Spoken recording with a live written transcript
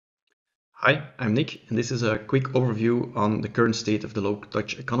Hi, I'm Nick, and this is a quick overview on the current state of the low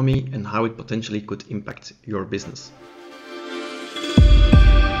Dutch economy and how it potentially could impact your business.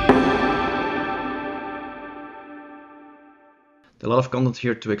 A lot of content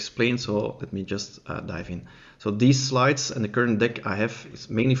here to explain, so let me just dive in. So these slides and the current deck I have is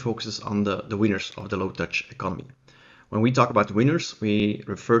mainly focuses on the winners of the low Dutch economy. When we talk about winners, we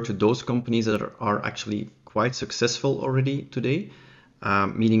refer to those companies that are actually quite successful already today,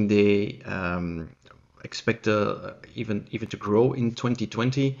 meaning they expect even to grow in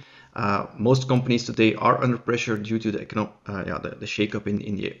 2020. Most companies today are under pressure due to the shakeup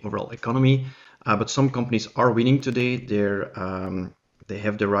in the overall economy. But some companies are winning today. They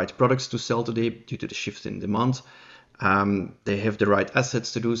have the right products to sell today due to the shift in demand. They have the right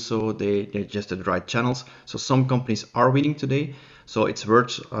assets to do so. They just the right channels. So some companies are winning today. So it's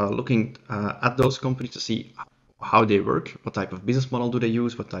worth looking at those companies to see how they work, what type of business model do they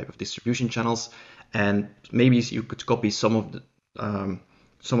use, what type of distribution channels, and maybe you could copy some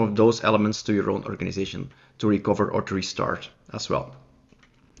of those elements to your own organization to recover or to restart as well.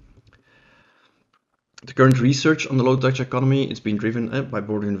 The current research on the low Dutch economy is being driven by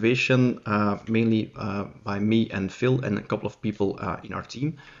Board of Innovation, mainly by me and Phil and a couple of people in our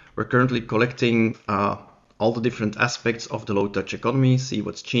team. We're currently collecting all the different aspects of the low Dutch economy, see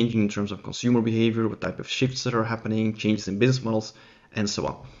what's changing in terms of consumer behavior, what type of shifts that are happening, changes in business models, and so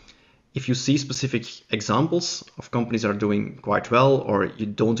on. If you see specific examples of companies that are doing quite well, or you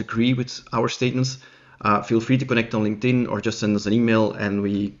don't agree with our statements, feel free to connect on LinkedIn or just send us an email, and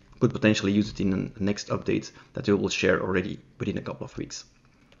we could potentially use it in the next update that we will share already within a couple of weeks.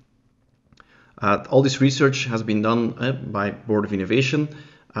 All this research has been done by Board of Innovation.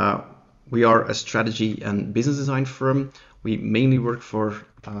 We are a strategy and business design firm. We mainly work for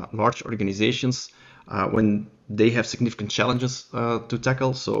large organizations when they have significant challenges to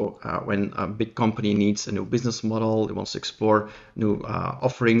tackle. So when a big company needs a new business model, it wants to explore new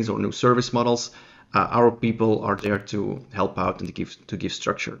offerings or new service models, our people are there to help out and to give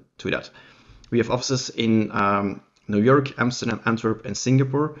structure to that. We have offices in New York, Amsterdam, Antwerp, and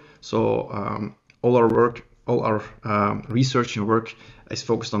Singapore. So all our research and work is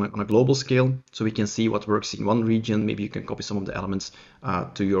focused on a global scale, so we can see what works in one region. Maybe you can copy some of the elements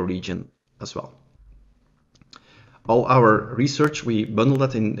to your region as well. All our research, we bundle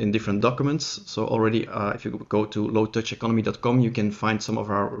that in different documents. So already, if you go to lowtoucheconomy.com, you can find some of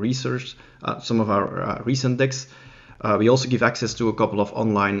our research, some of our recent decks. We also give access to a couple of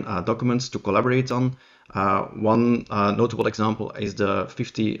online documents to collaborate on. One notable example is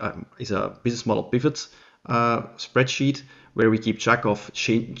is a business model pivot spreadsheet where we keep track of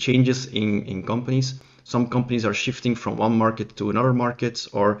changes in companies. Some companies are shifting from one market to another market,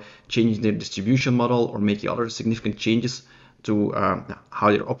 or changing their distribution model, or making other significant changes to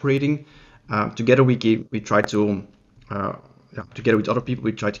how they're operating. Together together with other people,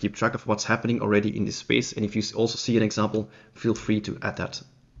 we try to keep track of what's happening already in this space. And if you also see an example, feel free to add that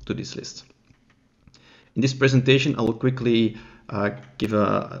to this list. In this presentation, I will quickly give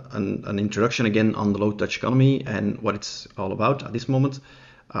an introduction again on the low Dutch economy and what it's all about at this moment.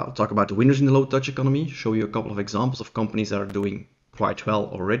 I'll talk about the winners in the low Dutch economy, show you a couple of examples of companies that are doing quite well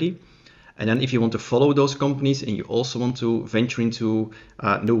already. And then if you want to follow those companies and you also want to venture into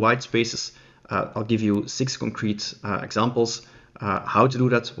new white spaces, I'll give you 6 concrete examples how to do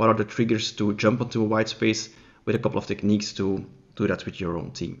that, what are the triggers to jump onto a white space, with a couple of techniques to do that with your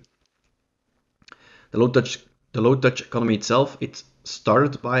own team. The low Dutch economy itself, it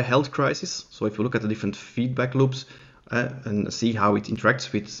started by a health crisis. So if you look at the different feedback loops and see how it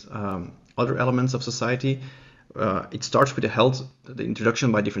interacts with other elements of society, it starts with the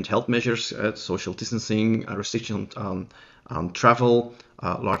introduction by different health measures, social distancing, restrictions on travel,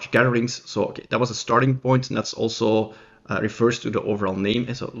 large gatherings. So okay, that was a starting point, and that's also refers to the overall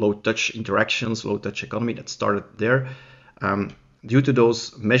name. So low touch interactions, low touch economy, that started there. Due to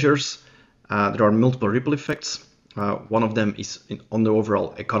those measures, there are multiple ripple effects. One of them is on the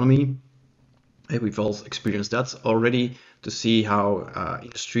overall economy. We've all experienced that already, to see how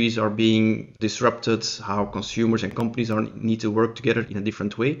industries are being disrupted, how consumers and companies need to work together in a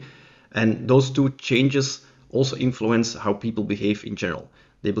different way. And those two changes also influence how people behave in general.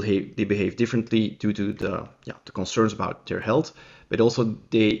 They behave differently due to the concerns about their health, but also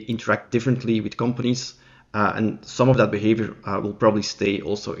they interact differently with companies. And some of that behavior will probably stay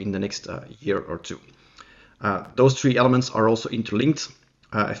also in the next year or two. Those 3 elements are also interlinked.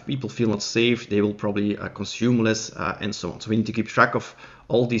 If people feel not safe, they will probably consume less and so on. So we need to keep track of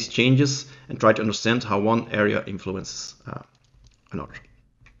all these changes and try to understand how one area influences another.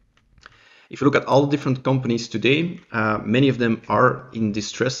 If you look at all the different companies today, many of them are in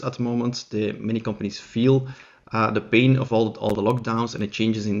distress at the moment. Many companies feel the pain of all the lockdowns and the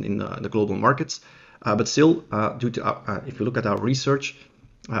changes in the global markets. But still, if you look at our research,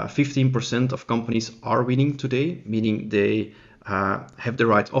 15% of companies are winning today, meaning they have the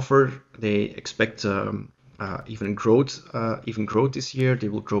right offer. They expect even growth this year. They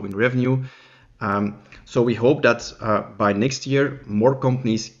will grow in revenue. So we hope that by next year, more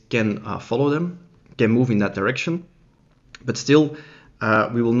companies can follow them, can move in that direction. But still,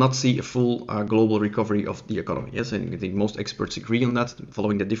 we will not see a full global recovery of the economy. Yes, and I think most experts agree on that,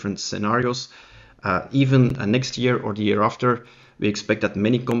 following the different scenarios. Even next year or the year after, we expect that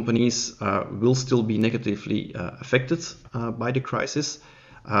many companies will still be negatively affected by the crisis.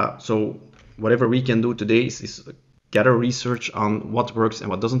 So whatever we can do today is gather research on what works and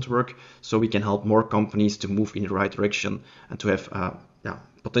what doesn't work, so we can help more companies to move in the right direction and to have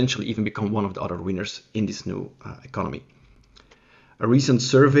potentially even become one of the other winners in this new economy. A recent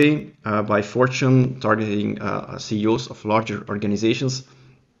survey by Fortune targeting CEOs of larger organizations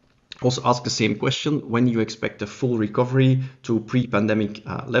also asked the same question: when do you expect a full recovery to pre-pandemic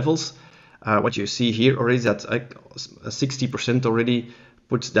levels? What you see here already is that 60% already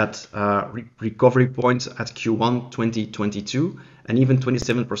puts that recovery point at Q1 2022, and even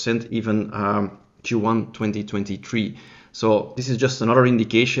 27% even Q1 2023. So this is just another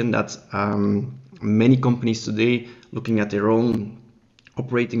indication that many companies today, looking at their own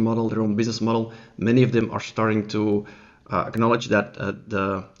operating model, their own business model, many of them are starting to acknowledge that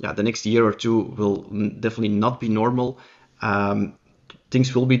the next year or two will definitely not be normal.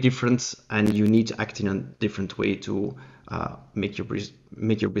 Things will be different, and you need to act in a different way to make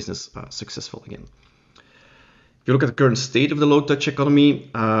your business successful again. If you look at the current state of the low-touch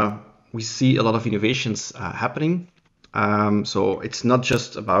economy, we see a lot of innovations happening. So it's not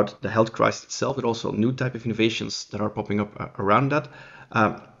just about the health crisis itself, but also new type of innovations that are popping up around that.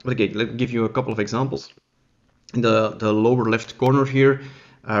 But again, let me give you a couple of examples. In the lower left corner here,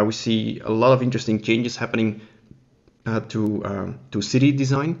 we see a lot of interesting changes happening to city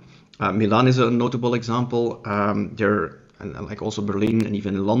design. Milan is a notable example. And like also Berlin and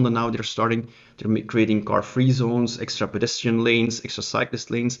even London now, they're creating car-free zones, extra pedestrian lanes, extra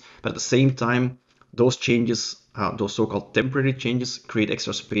cyclist lanes. But at the same time, those changes, those so-called temporary changes, create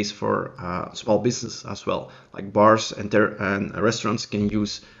extra space for small business as well. Like bars and restaurants can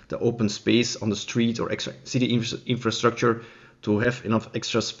use the open space on the street or extra city infrastructure to have enough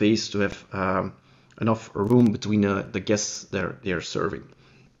extra space to have enough room between the guests they're serving.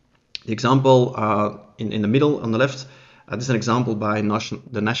 The example in the middle on the left, this is an example by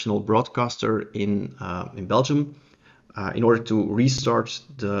the national broadcaster in Belgium. In order to restart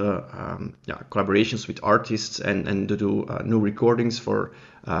the collaborations with artists and to do new recordings for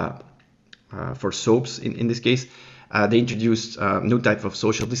soaps in this case, they introduced new type of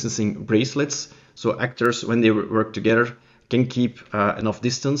social distancing bracelets. So actors, when they work together, can keep enough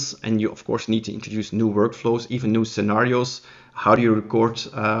distance, and you of course need to introduce new workflows, even new scenarios. How do you record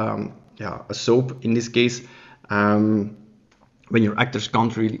a soap in this case when your actors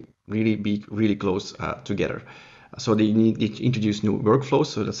can't really be really close together? So they need to introduce new workflows.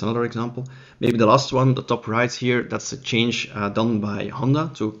 So that's another example. Maybe the last one, the top right here, that's a change done by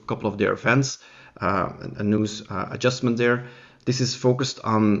Honda to a couple of their vans, a news adjustment there. This is focused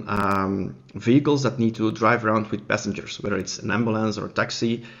on vehicles that need to drive around with passengers, whether it's an ambulance or a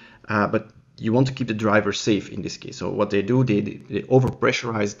taxi, but you want to keep the driver safe in this case. So what they do, they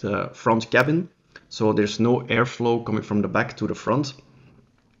overpressurize the front cabin, so there's no airflow coming from the back to the front.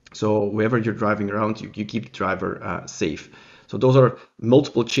 So wherever you're driving around, you keep the driver safe. So those are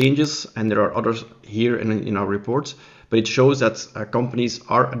multiple changes, and there are others here in our report, but it shows that companies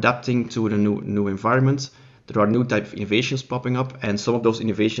are adapting to the new environment. There are new type of innovations popping up, and some of those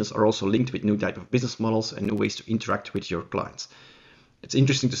innovations are also linked with new type of business models and new ways to interact with your clients. It's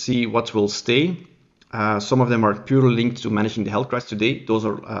interesting to see what will stay. Some of them are purely linked to managing the health crisis today. Those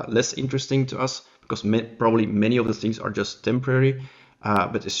are less interesting to us because probably many of the things are just temporary.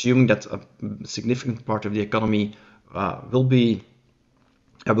 But assuming that a significant part of the economy will be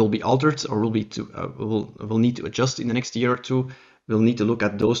altered or will need to adjust in the next year or two, we'll need to look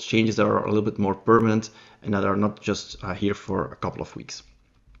at those changes that are a little bit more permanent and that are not just here for a couple of weeks.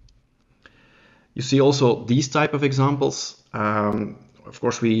 You see also these type of examples. Of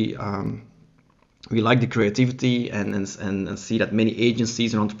course, we like the creativity and see that many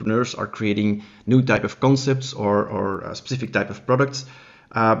agencies and entrepreneurs are creating new type of concepts or a specific type of products.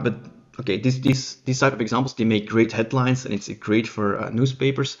 But okay, these type of examples, they make great headlines and it's great for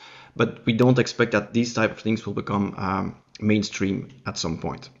newspapers, but we don't expect that these type of things will become mainstream at some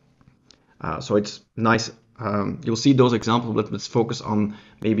point. So it's nice. You'll see those examples, but let's focus on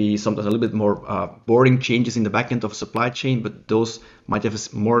maybe sometimes a little bit more boring changes in the back end of supply chain, but those might have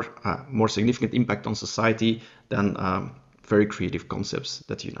a more significant impact on society than very creative concepts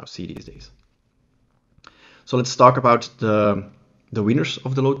that you now see these days. So let's talk about the winners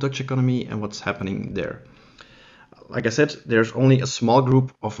of the low touch economy and what's happening there. Like I said, there's only a small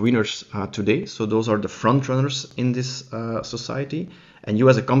group of winners today. So those are the front runners in this society. And you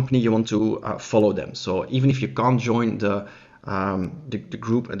as a company, you want to follow them. So even if you can't join the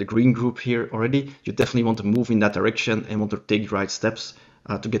group, the green group here already, you definitely want to move in that direction and want to take the right steps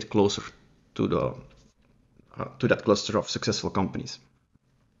to get closer to that cluster of successful companies.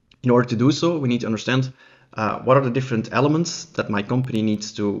 In order to do so, we need to understand what are the different elements that my company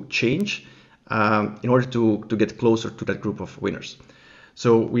needs to change in order to get closer to that group of winners.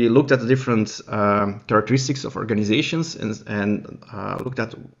 So we looked at the different characteristics of organizations and looked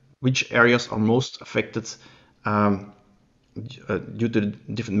at which areas are most affected due to the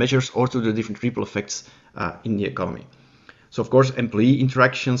different measures or to the different ripple effects in the economy. So of course, employee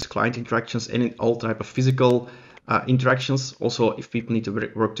interactions, client interactions, and all type of physical interactions. Also, if people need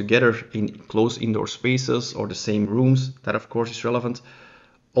to work together in close indoor spaces or the same rooms, that of course is relevant.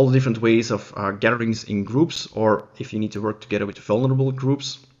 All the different ways of gatherings in groups, or if you need to work together with vulnerable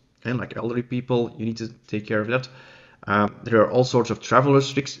groups, and like elderly people, you need to take care of that. There are all sorts of travel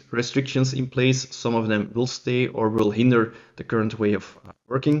restrictions in place. Some of them will stay or will hinder the current way of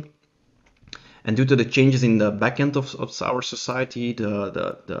working. And due to the changes in the back end of our society,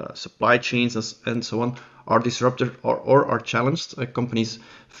 the supply chains and so on are disrupted or are challenged. Companies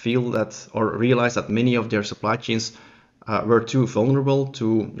feel that or realize that many of their supply chains were too vulnerable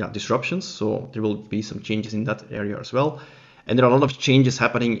to disruptions. So there will be some changes in that area as well. And there are a lot of changes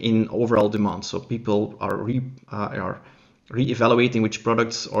happening in overall demand. So people are re-evaluating which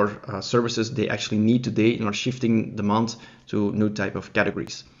products or services they actually need today and are shifting demand to new type of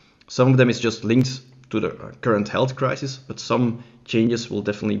categories. Some of them is just linked to the current health crisis, but some changes will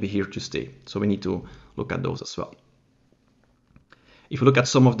definitely be here to stay. So we need to look at those as well. If we look at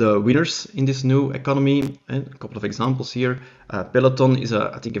some of the winners in this new economy, and a couple of examples here, Peloton is,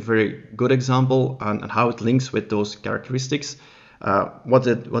 I think, a very good example on how it links with those characteristics. What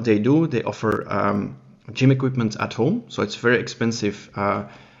they do, they offer gym equipment at home. So it's a very expensive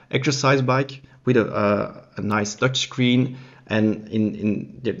exercise bike with a nice touch screen.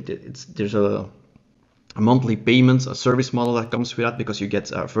 And there's a monthly payment, a service model that comes with that because you get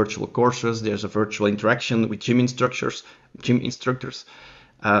virtual courses. There's a virtual interaction with gym instructors.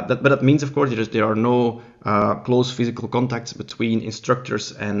 But that means, of course, there are no close physical contacts between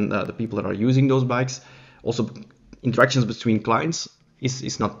instructors and the people that are using those bikes. Also, interactions between clients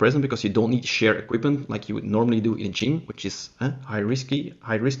is not present because you don't need to share equipment like you would normally do in a gym, which is high risk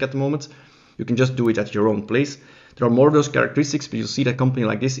at the moment. You can just do it at your own place. There are more of those characteristics, but you'll see that a company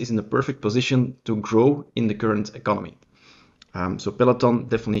like this is in the perfect position to grow in the current economy. So Peloton,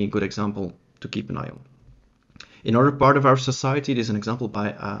 definitely a good example to keep an eye on. In another part of our society, there's an example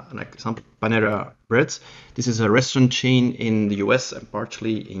by Panera Bread. This is a restaurant chain in the US and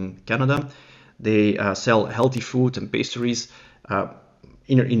partially in Canada. They sell healthy food and pastries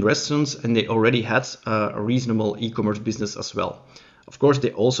in restaurants, and they already had a reasonable e-commerce business as well. Of course,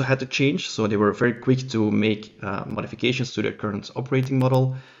 they also had to change, so they were very quick to make modifications to their current operating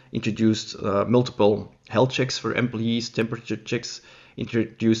model, introduced multiple health checks for employees, temperature checks,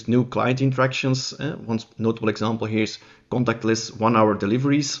 introduced new client interactions. One notable example here is contactless 1-hour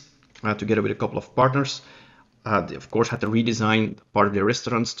deliveries together with a couple of partners. They, of course, had to redesign part of their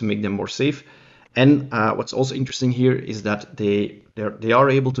restaurants to make them more safe. And what's also interesting here is that they are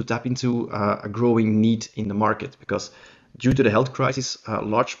able to tap into a growing need in the market because due to the health crisis, a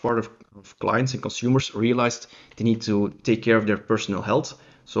large part of clients and consumers realized they need to take care of their personal health.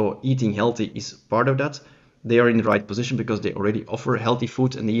 So eating healthy is part of that. They are in the right position because they already offer healthy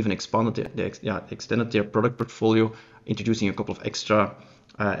food and they even extended their product portfolio, introducing a couple of extra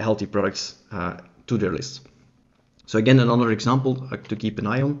healthy products to their list. So again, another example to keep an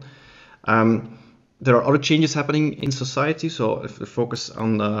eye on. There are other changes happening in society. So if we focus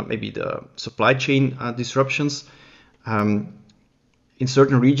on maybe the supply chain disruptions, in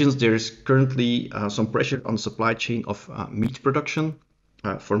certain regions, there is currently some pressure on the supply chain of meat production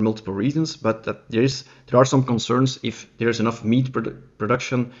for multiple reasons, but there are some concerns if there is enough meat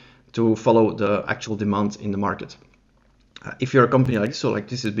production to follow the actual demand in the market. If you're a company like this, so like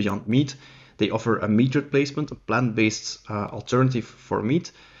this is Beyond Meat, they offer a meat replacement, a plant-based alternative for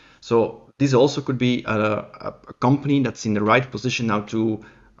meat. So this also could be a company that's in the right position now to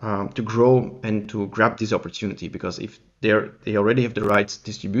grow and to grab this opportunity, because if they already have the right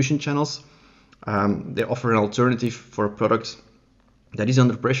distribution channels, They offer an alternative for a product that is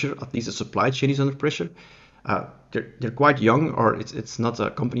under pressure, at least the supply chain is under pressure. They're quite young, or it's not a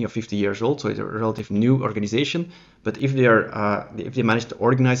company of 50 years old, so it's a relatively new organization. But if they manage to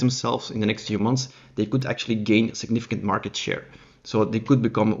organize themselves in the next few months, they could actually gain significant market share. So they could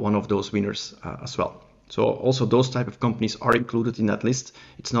become one of those winners as well. So also those type of companies are included in that list.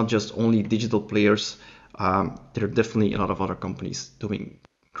 It's not just only digital players. There are definitely a lot of other companies doing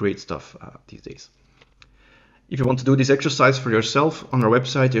great stuff these days. If you want to do this exercise for yourself, on our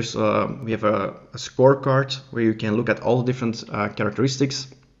website, we have a scorecard where you can look at all the different characteristics,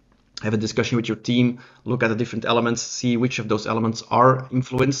 have a discussion with your team, look at the different elements, see which of those elements are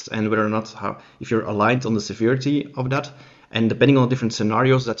influenced and whether or not, if you're aligned on the severity of that. And depending on the different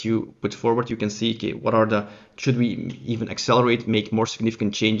scenarios that you put forward, you can see, okay, should we even accelerate, make more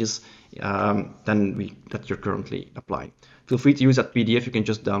significant changes that you're currently applying. Feel free to use that PDF. You can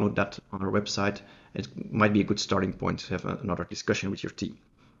just download that on our website. It might be a good starting point to have another discussion with your team.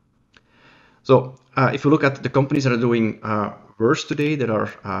 So if you look at the companies that are doing worse today, that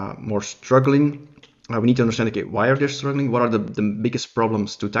are more struggling, we need to understand, okay, why are they struggling? What are the biggest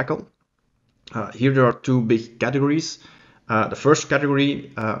problems to tackle? Here there are two big categories. The first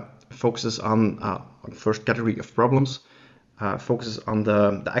category focuses on the first category of problems, focuses on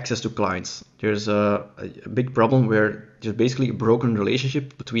the access to clients. There's a big problem where there's basically a broken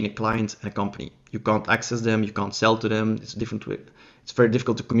relationship between a client and a company. You can't access them, you can't sell to them. It's very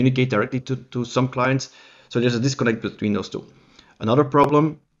difficult to communicate directly to some clients. So there's a disconnect between those two. Another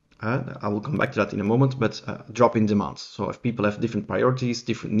problem, I will come back to that in a moment, but drop in demand. So if people have different priorities,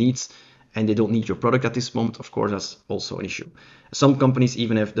 different needs, and they don't need your product at this moment, of course, that's also an issue. Some companies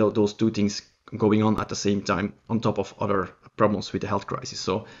even have those two things going on at the same time, on top of other problems with the health crisis.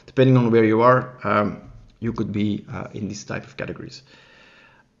 So depending on where you are, you could be in these type of categories.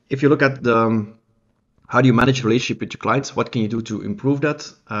 If you look at how do you manage relationship with your clients, what can you do to improve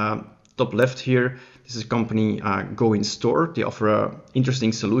that? Top left here, this is a company, Go in Store. They offer an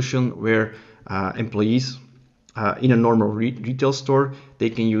interesting solution where employees in a normal retail store, they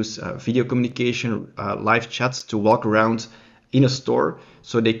can use video communication, live chats to walk around in a store,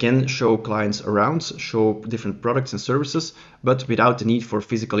 so they can show clients around, show different products and services, but without the need for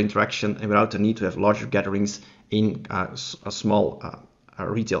physical interaction and without the need to have larger gatherings in a small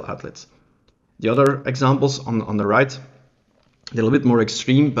retail outlets. The other examples on the right, they're a little bit more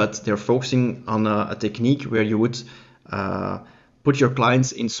extreme, but they're focusing on a technique where you would put your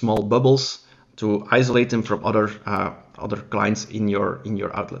clients in small bubbles to isolate them from other clients in your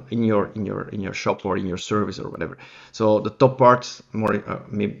outlet, in your shop or in your service or whatever. So the top part,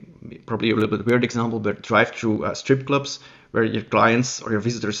 probably a little bit weird example, but drive-through strip clubs where your clients or your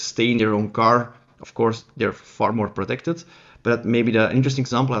visitors stay in their own car. Of course, they're far more protected. But maybe the interesting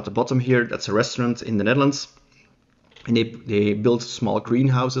example at the bottom here, that's a restaurant in the Netherlands, and they build small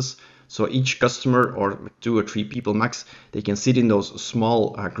greenhouses. So each customer, or 2 or 3 people max, they can sit in those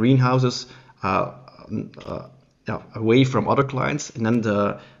small greenhouses away from other clients, and then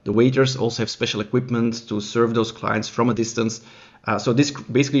the waiters also have special equipment to serve those clients from a distance. So this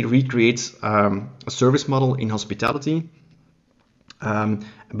basically recreates a service model in hospitality,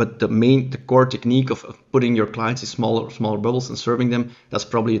 but the core technique of putting your clients in smaller bubbles and serving them, that's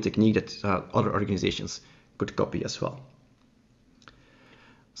probably a technique that other organizations could copy as well.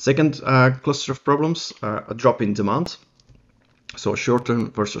 Second cluster of problems, a drop in demand. So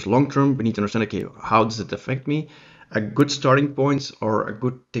short-term versus long-term, we need to understand, okay, how does it affect me? A good starting point or a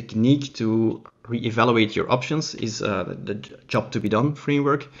good technique to reevaluate your options is the job to be done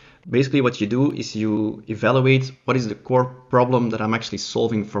framework. Basically what you do is you evaluate what is the core problem that I'm actually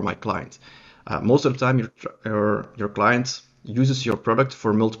solving for my client. Most of the time your client uses your product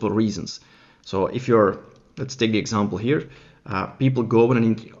for multiple reasons. So if let's take the example here, people go on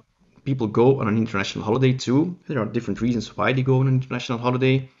an international holiday too. There are different reasons why they go on an international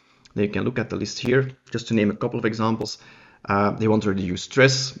holiday. They can look at the list here, just to name a couple of examples. They want to reduce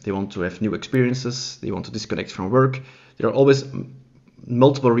stress, they want to have new experiences, they want to disconnect from work. There are always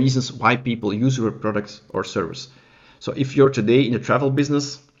multiple reasons why people use your product or service. So if you're today in the travel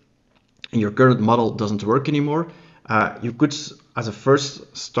business and your current model doesn't work anymore, you could, as a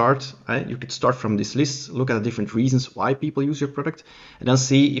first start, you could start from this list, look at the different reasons why people use your product, and then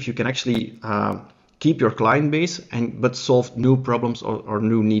see if you can actually keep your client base but solve new problems or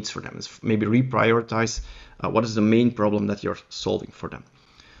new needs for them. Maybe reprioritize what is the main problem that you're solving for them.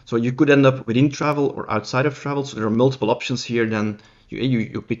 So you could end up within travel or outside of travel. So there are multiple options here. Then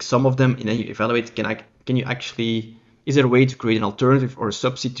you pick some of them and then you evaluate, is there a way to create an alternative or a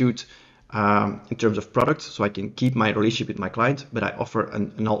substitute in terms of product, so I can keep my relationship with my client, but I offer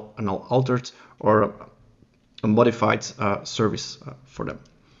an altered or a modified service for them.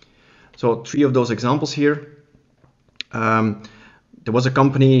 So 3 of those examples here. There was a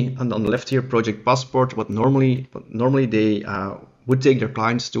company on the left here, Project Passport. What normally they would take their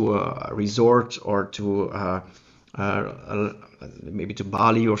clients to a resort or to maybe to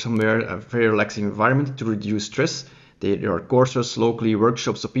Bali or somewhere, a very relaxing environment to reduce stress. There are courses, locally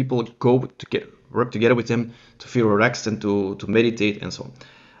workshops, so people go to work together with them to feel relaxed and to meditate and so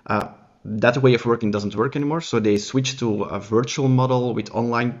on. That way of working doesn't work anymore, so they switched to a virtual model with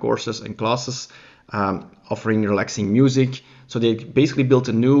online courses and classes, offering relaxing music. So they basically built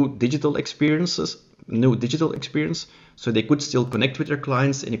a new digital experience, so they could still connect with their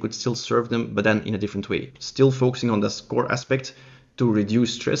clients and you could still serve them, but then in a different way, still focusing on the score aspect to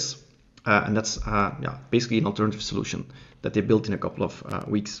reduce stress. And that's basically an alternative solution that they built in a couple of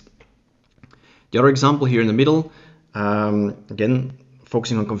weeks. The other example here in the middle, again,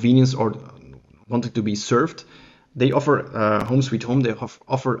 focusing on convenience or wanting to be served, they offer Home Sweet Home. They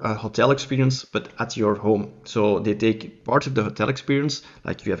offer a hotel experience, but at your home. So they take parts of the hotel experience,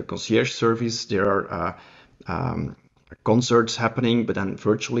 like you have a concierge service, there are concerts happening, but then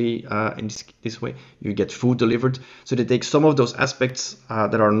virtually in this way, you get food delivered. So they take some of those aspects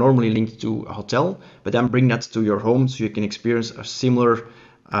that are normally linked to a hotel, but then bring that to your home so you can experience a similar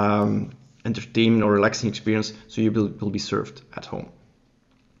entertainment or relaxing experience, so you will be served at home.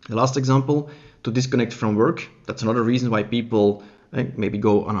 The last example, to disconnect from work. That's another reason why people maybe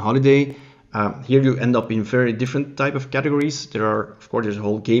go on a holiday. Here you end up in very different type of categories. There's a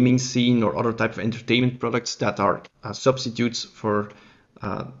whole gaming scene or other type of entertainment products that are substitutes for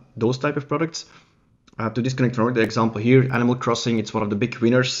those type of products. To disconnect from work, the example here, Animal Crossing, it's one of the big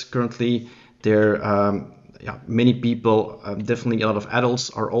winners currently. Many people, definitely a lot of adults,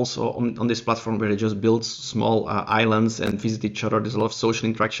 are also on this platform where they just build small islands and visit each other. There's a lot of social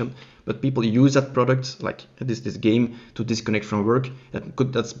interaction, but people use that product, like this game, to disconnect from work.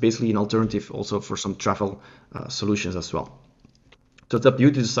 That's basically an alternative also for some travel solutions as well. So it's up to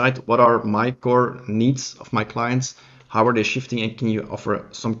you to decide what are my core needs of my clients, how are they shifting, and can you offer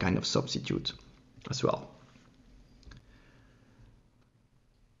some kind of substitute as well.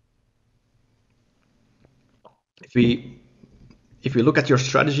 If we look at your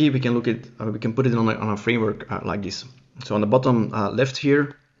strategy, we can put it on a framework like this. So on the bottom left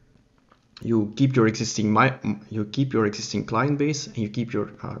here, you keep your existing client base and you keep your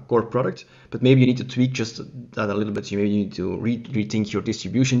core product, but maybe you need to tweak just that a little bit. You maybe need to rethink your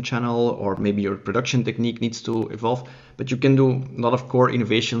distribution channel, or maybe your production technique needs to evolve. But you can do a lot of core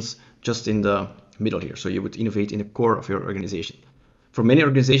innovations just in the middle here. So you would innovate in the core of your organization. For many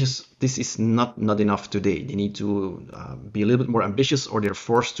organizations, this is not enough today. They need to be a little bit more ambitious, or they're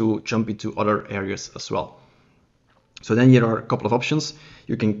forced to jump into other areas as well. So then here are a couple of options.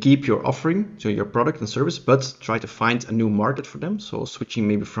 You can keep your offering, so your product and service, but try to find a new market for them. So switching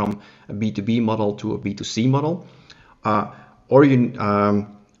maybe from a B2B model to a B2C model. Or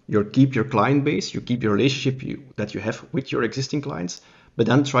you keep your client base, you keep your relationship that you have with your existing clients, but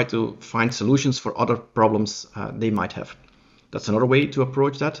then try to find solutions for other problems they might have. That's another way to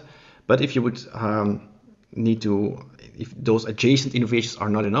approach that. But if you would if those adjacent innovations are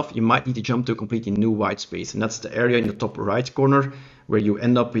not enough, you might need to jump to a completely new white space. And that's the area in the top right corner where you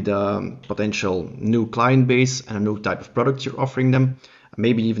end up with a potential new client base and a new type of product you're offering them.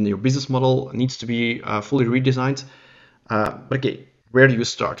 Maybe even your business model needs to be fully redesigned. But okay, where do you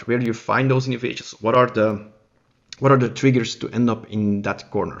start? Where do you find those innovations? What are the triggers to end up in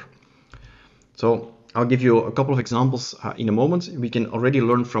that corner? So I'll give you a couple of examples in a moment. We can already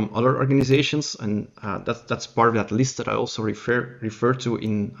learn from other organizations, and that's part of that list that I also refer to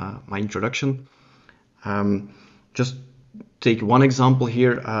in my introduction. Just take one example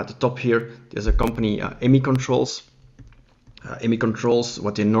here. At the top here, there's a company, Emmy Controls. Emmy Controls,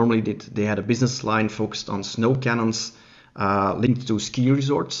 what they normally did, they had a business line focused on snow cannons linked to ski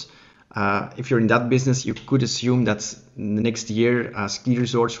resorts. If you're in that business, you could assume that the next year ski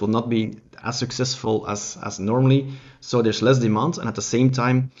resorts will not be as successful as normally, so there's less demand, and at the same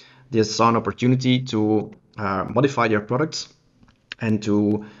time they saw an opportunity to modify their products and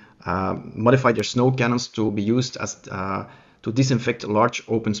to modify their snow cannons to be used as to disinfect large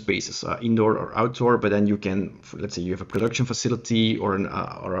open spaces, indoor or outdoor. But then you can, let's say you have a production facility or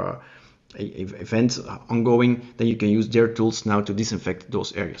a event ongoing, then you can use their tools now to disinfect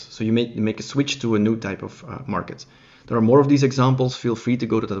those areas. So you make a switch to a new type of market. There are more of these examples. Feel free to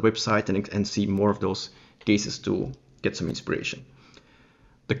go to that website and see more of those cases to get some inspiration.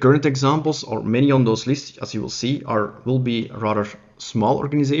 The current examples, or many on those lists, as you will see, will be rather small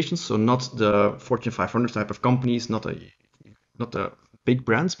organizations, so not the Fortune 500 type of companies, not the big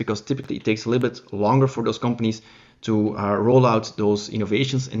brands, because typically it takes a little bit longer for those companies to roll out those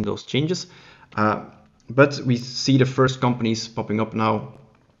innovations and those changes. But we see the first companies popping up now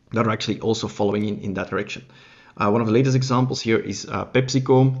that are actually also following in that direction. One of the latest examples here is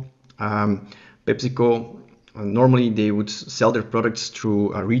PepsiCo. PepsiCo, normally they would sell their products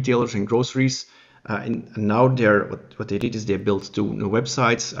through retailers and groceries. And now what they did is they built two new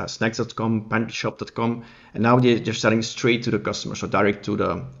websites, snacks.com, pantryshop.com, and now they're selling straight to the customer, so direct to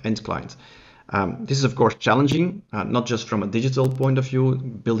the end client. This is of course challenging, not just from a digital point of view.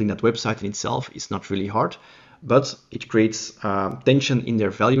 Building that website in itself is not really hard, but it creates tension in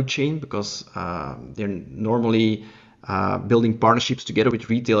their value chain, because they're normally building partnerships together with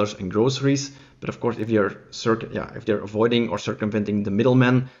retailers and groceries. But of course, if they're avoiding or circumventing the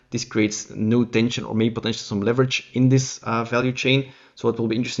middleman, this creates new tension or maybe potentially some leverage in this value chain. So it will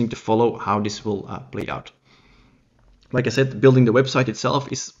be interesting to follow how this will play out. Like I said, building the website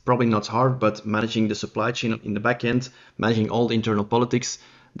itself is probably not hard, but managing the supply chain in the back end, managing all the internal politics,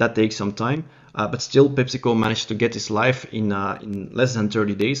 that takes some time. But still, PepsiCo managed to get this live in less than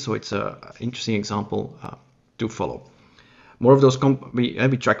 30 days. So it's an interesting example to follow. More of those we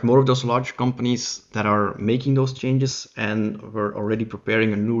track more of those large companies that are making those changes, and we're already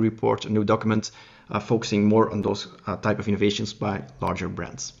preparing a new report, a new document, focusing more on those type of innovations by larger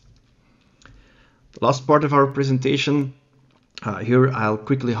brands. The last part of our presentation, here I'll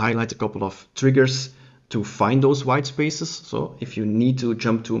quickly highlight a couple of triggers to find those white spaces. So if you need to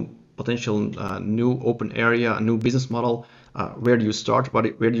jump to potential new open area, a new business model, where do you start?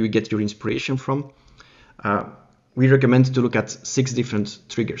 Where do you get your inspiration from? We recommend to look at 6 different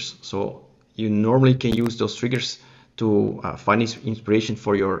triggers. So you normally can use those triggers to find inspiration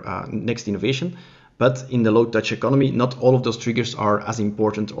for your next innovation. But in the low-touch economy, not all of those triggers are as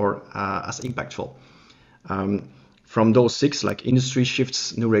important or as impactful. From those 6, like industry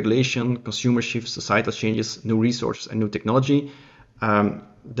shifts, new regulation, consumer shifts, societal changes, new resources, and new technology,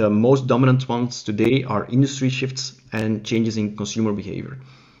 the most dominant ones today are industry shifts and changes in consumer behavior.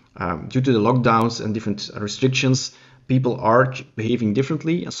 Due to the lockdowns and different restrictions, people are behaving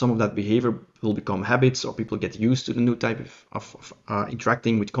differently, and some of that behavior will become habits, or people get used to the new type of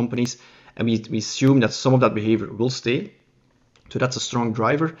interacting with companies, and we assume that some of that behavior will stay. So that's a strong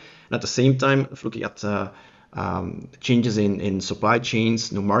driver. And at the same time, if looking at changes in supply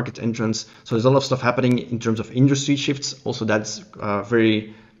chains, new market entrants, so there's a lot of stuff happening in terms of industry shifts. Also, that's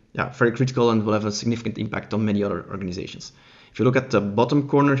very critical and will have a significant impact on many other organizations. If you look at the bottom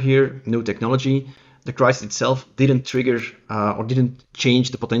corner here, new technology, the crisis itself didn't trigger or didn't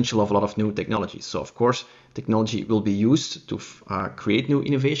change the potential of a lot of new technologies. So of course, technology will be used to create new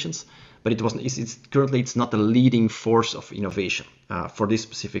innovations, but currently it's not the leading force of innovation for this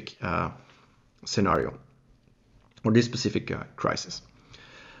specific scenario or this specific crisis.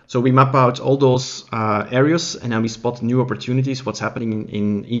 So we map out all those areas, and then we spot new opportunities, what's happening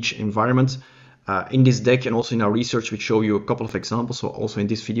in each environment. In this deck and also in our research, we show you a couple of examples. So also in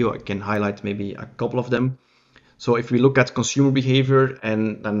this video, I can highlight maybe a couple of them. So if we look at consumer behavior,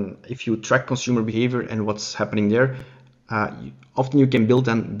 and if you track consumer behavior and what's happening there, often you can build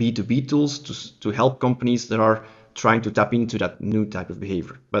then B2B tools to help companies that are trying to tap into that new type of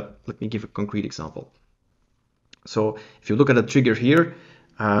behavior. But let me give a concrete example. So if you look at the trigger here,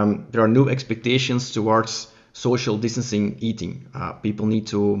 there are new expectations towards social distancing eating. People need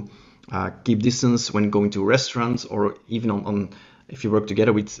to keep distance when going to restaurants, or even on if you work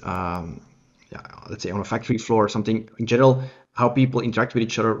together with, let's say on a factory floor or something. In general, how people interact with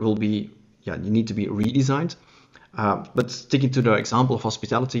each other will be, you need to be redesigned. But sticking to the example of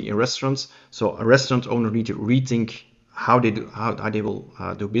hospitality in restaurants, so a restaurant owner need to rethink how they will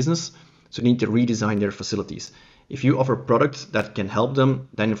do business. So they need to redesign their facilities. If you offer products that can help them,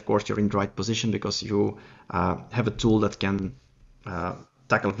 then of course you're in the right position, because you have a tool that can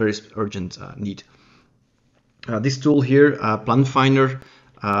tackle a very urgent need. This tool here, Plan Finder,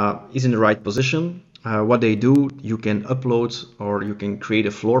 is in the right position. What they do, you can upload or you can create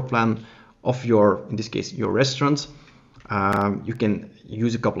a floor plan of your, in this case, your restaurant. You can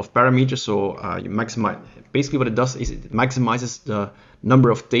use a couple of parameters. So you maximize, basically what it does is it maximizes the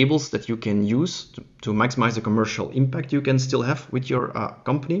number of tables that you can use to maximize the commercial impact you can still have with your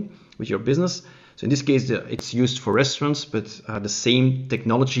company, with your business. So in this case, it's used for restaurants, but the same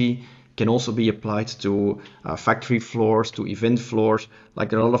technology can also be applied to factory floors, to event floors. Like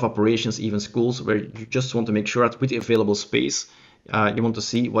there are a lot of operations, even schools, where you just want to make sure that with the available space, you want to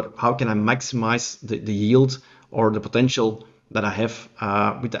see how can I maximize the yield or the potential that I have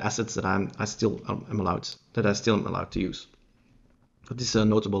with the assets that I still am allowed to use. So this is a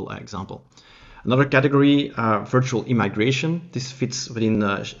notable example. Another category, virtual immigration. This fits within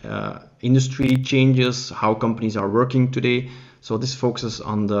industry changes, how companies are working today. So this focuses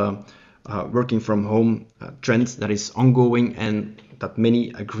on the working from home trend that is ongoing, and that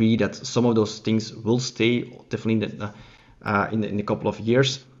many agree that some of those things will stay definitely in a couple of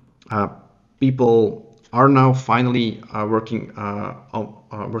years. People are now finally working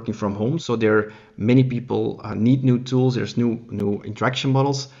from home, so many people need new tools. There's new interaction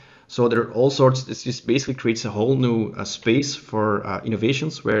models. So there are all sorts. This just basically creates a whole new space for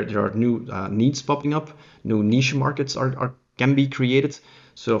innovations where there are new needs popping up, new niche markets can be created.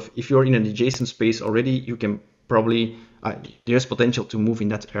 So if you're in an adjacent space already, you can probably there's potential to move in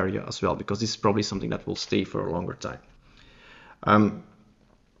that area as well, because this is probably something that will stay for a longer time.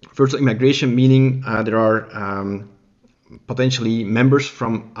 Virtual immigration, meaning there are potentially members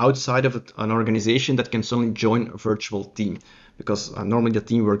from outside of an organization that can suddenly join a virtual team, because normally the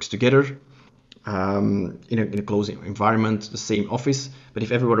team works together in a closed environment, the same office. But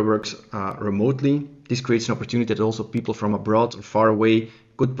if everybody works remotely, this creates an opportunity that also people from abroad or far away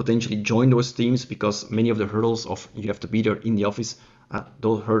could potentially join those teams, because many of the hurdles of you have to be there in the office,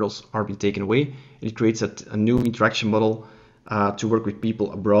 those hurdles are being taken away. It creates a new interaction model to work with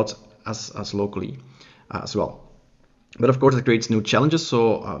people abroad as locally as well. But of course, it creates new challenges.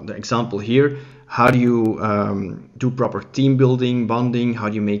 So the example here, how do you do proper team building, bonding? How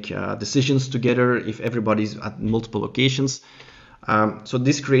do you make decisions together if everybody's at multiple locations? So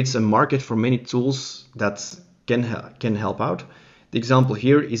this creates a market for many tools that can help out. The example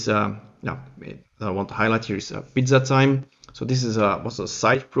here is, I want to highlight here is Pizza Time. So this was a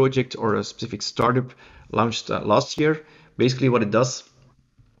side project or a specific startup launched last year. Basically what it does,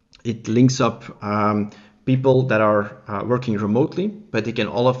 it links up people that are working remotely, but they can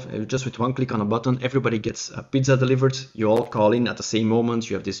just with one click on a button, everybody gets a pizza delivered. You all call in at the same moment.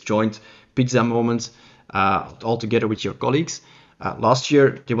 You have this joint pizza moment all together with your colleagues. Last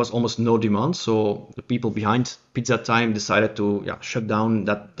year, there was almost no demand, so the people behind Pizza Time decided to shut down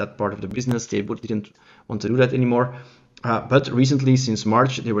that part of the business. They didn't want to do that anymore. But recently, since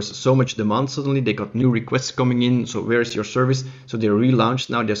March, there was so much demand. Suddenly, they got new requests coming in. So where is your service? So they relaunched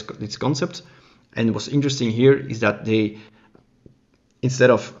now this concept. And what's interesting here is that they,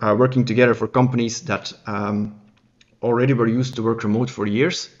 instead of working together for companies that already were used to work remote for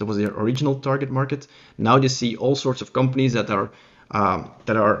years, that was their original target market. Now they see all sorts of companies that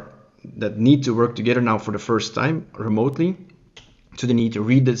need to work together now for the first time remotely. So they need to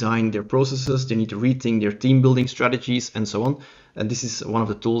redesign their processes, they need to rethink their team building strategies and so on. And this is one of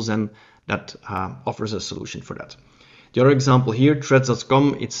the tools then that offers a solution for that. The other example here,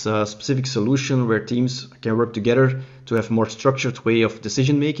 threads.com, it's a specific solution where teams can work together to have a more structured way of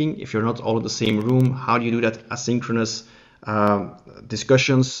decision making. If you're not all in the same room, how do you do that? Asynchronous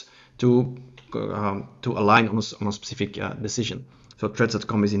discussions to align on a specific decision. So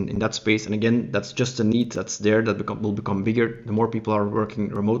threads.com is in that space, and again, that's just a need that's there that will become bigger. The more people are working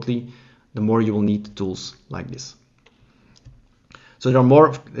remotely, the more you will need tools like this. So there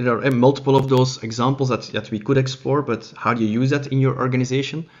are multiple of those examples that we could explore, but how do you use that in your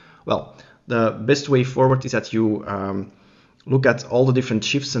organization? Well, the best way forward is that you look at all the different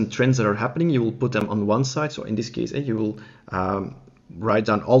shifts and trends that are happening. You will put them on one side. So in this case, you will write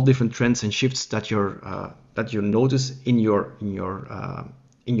down all different trends and shifts that you notice in your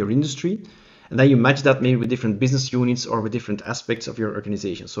industry, and then you match that maybe with different business units or with different aspects of your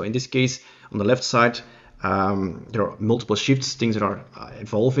organization. So in this case, on the left side, there are multiple shifts, things that are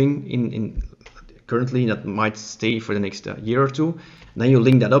evolving in currently that might stay for the next year or two. And then you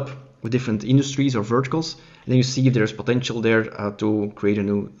link that up with different industries or verticals, and then you see if there's potential there to create a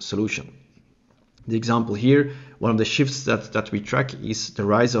new solution. The example here, one of the shifts that we track is the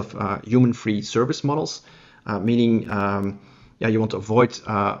rise of human-free service models, meaning you want to avoid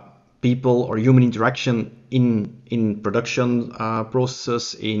people or human interaction in production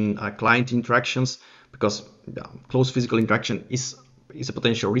processes, in client interactions, because close physical interaction is a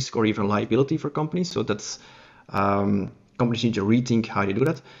potential risk or even liability for companies. So that's companies need to rethink how they do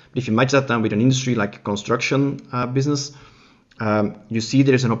that. But if you match that then with an industry like construction business, you see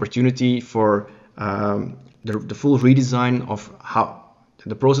there's an opportunity for the full redesign of how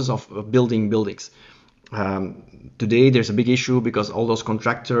the process of building buildings. Today there's a big issue because all those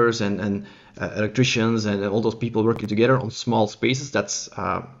contractors and electricians and all those people working together on small spaces, that's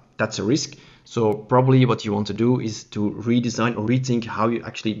a risk. So probably what you want to do is to redesign or rethink how you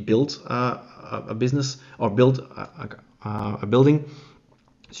actually build a business or build a building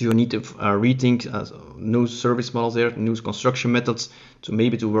So you need to rethink new service models there, new construction methods to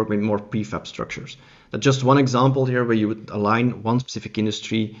maybe to work with more prefab structures. That's just one example here where you would align one specific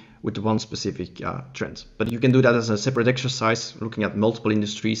industry with one specific trend. But you can do that as a separate exercise, looking at multiple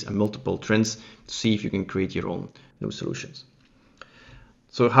industries and multiple trends to see if you can create your own new solutions.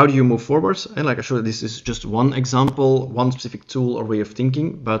 So how do you move forward? And like I showed, this is just one example, one specific tool or way of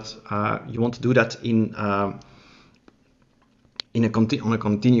thinking, but you want to do that on a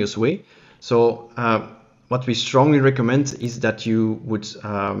continuous way. So what we strongly recommend is that you would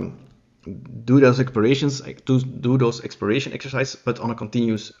do those exploration exercises, but on a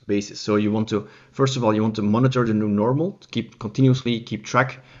continuous basis. So you want to, first of all, you want to monitor the new normal, to continuously keep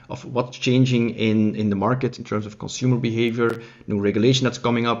track of what's changing in the market in terms of consumer behavior, new regulation that's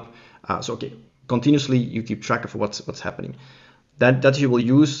coming up. Continuously you keep track of what's happening. That you will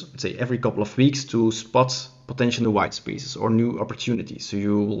use, say, every couple of weeks to spot potential new white spaces or new opportunities. So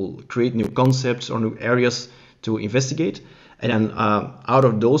you will create new concepts or new areas to investigate. And then out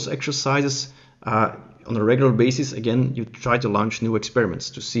of those exercises, on a regular basis, again, you try to launch new experiments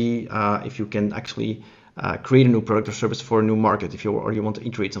to see if you can actually create a new product or service for a new market, or you want to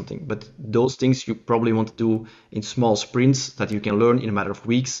iterate something. But those things you probably want to do in small sprints that you can learn in a matter of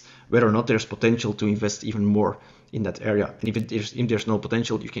weeks, whether or not there's potential to invest even more in that area. And if there's no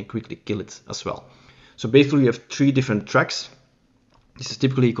potential, you can quickly kill it as well. So basically, we have 3 different tracks. This is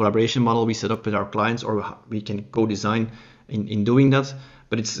typically a collaboration model we set up with our clients, or we can co-design in doing that.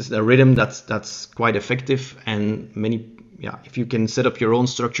 But it's a rhythm that's quite effective, and if you can set up your own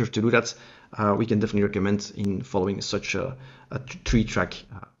structure to do that, we can definitely recommend in following such a 3-track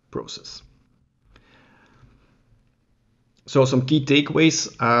process. So some key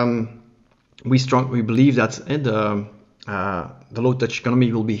takeaways. We believe that the low-touch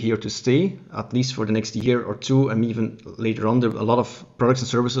economy will be here to stay, at least for the next year or 2, and even later on. A lot of products and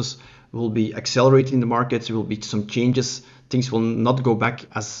services will be accelerating in the market. There will be some changes. Things will not go back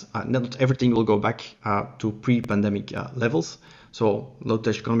not everything will go back to pre-pandemic levels. So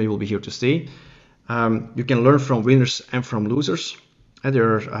low-touch economy will be here to stay. You can learn from winners and from losers.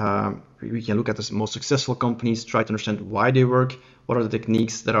 We can look at the most successful companies, try to understand why they work, what are the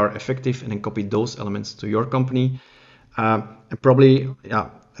techniques that are effective, and then copy those elements to your company. And probably, I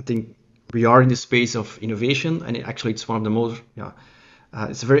think we are in the space of innovation, and it's one of the most,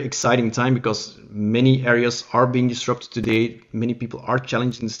 it's a very exciting time because many areas are being disrupted today. Many people are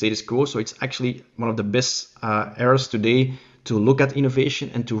challenging the status quo. So it's actually one of the best eras today to look at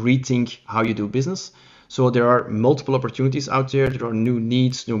innovation and to rethink how you do business. So there are multiple opportunities out there. There are new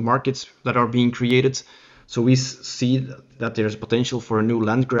needs, new markets that are being created. So we see that there's potential for a new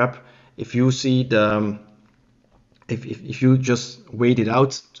land grab. If you see if you just wait it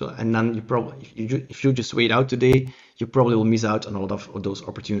out, if you just wait out today, you probably will miss out on a lot of those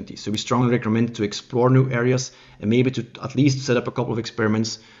opportunities. So we strongly recommend to explore new areas and maybe to at least set up a couple of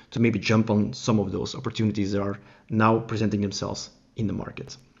experiments to maybe jump on some of those opportunities that are now presenting themselves in the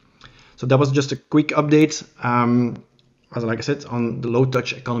market. So that was just a quick update. Like I said, on the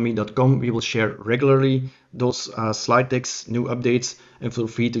lowtoucheconomy.com, we will share regularly those slide decks, new updates, and feel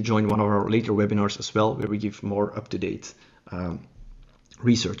free to join one of our later webinars as well, where we give more up-to-date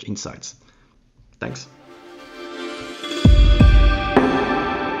research insights. Thanks.